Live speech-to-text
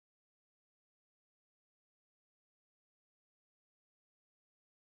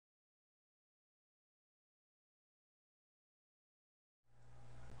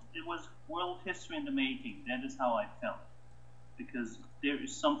it was world history in the making. That is how I felt. Because there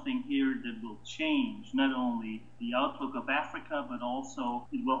is something here that will change not only the outlook of Africa, but also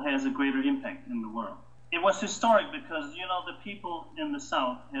it will have a greater impact in the world. It was historic because, the people in the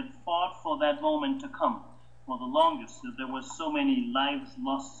South had fought for that moment to come for the longest. There was so many lives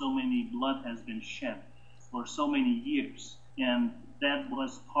lost, so many blood has been shed for so many years. And that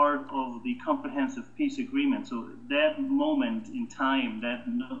was part of the comprehensive peace agreement. So that moment in time, that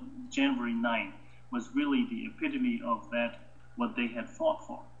January 9th, was really the epitome of that, what they had fought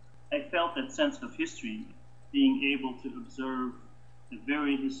for. I felt that sense of history, being able to observe a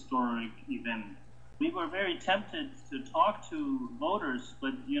very historic event. We were very tempted to talk to voters,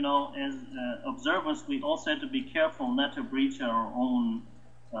 but as observers, we also had to be careful not to breach our own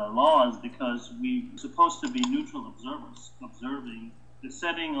laws, because we're supposed to be neutral observers, observing the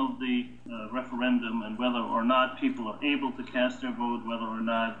setting of the referendum and whether or not people are able to cast their vote, whether or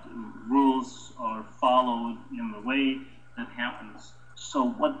not rules are followed in the way that happens. So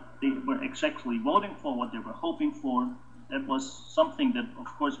what they were exactly voting for, what they were hoping for, that was something that, of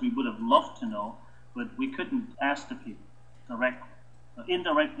course, we would have loved to know, but we couldn't ask the people directly.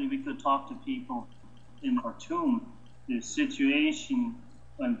 Indirectly, we could talk to people in Khartoum. The situation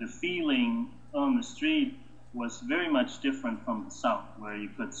and the feeling on the street was very much different from the South, where you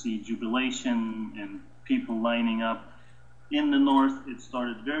could see jubilation and people lining up. In the North, it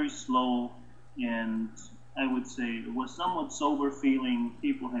started very slow, and I would say it was somewhat sober feeling.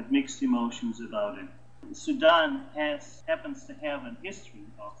 People had mixed emotions about it. Sudan happens to have a history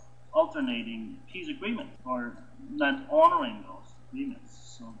of alternating peace agreements or not honoring those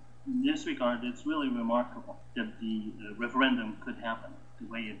agreements. So in this regard, it's really remarkable that the referendum could happen the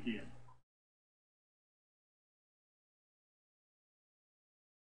way it did.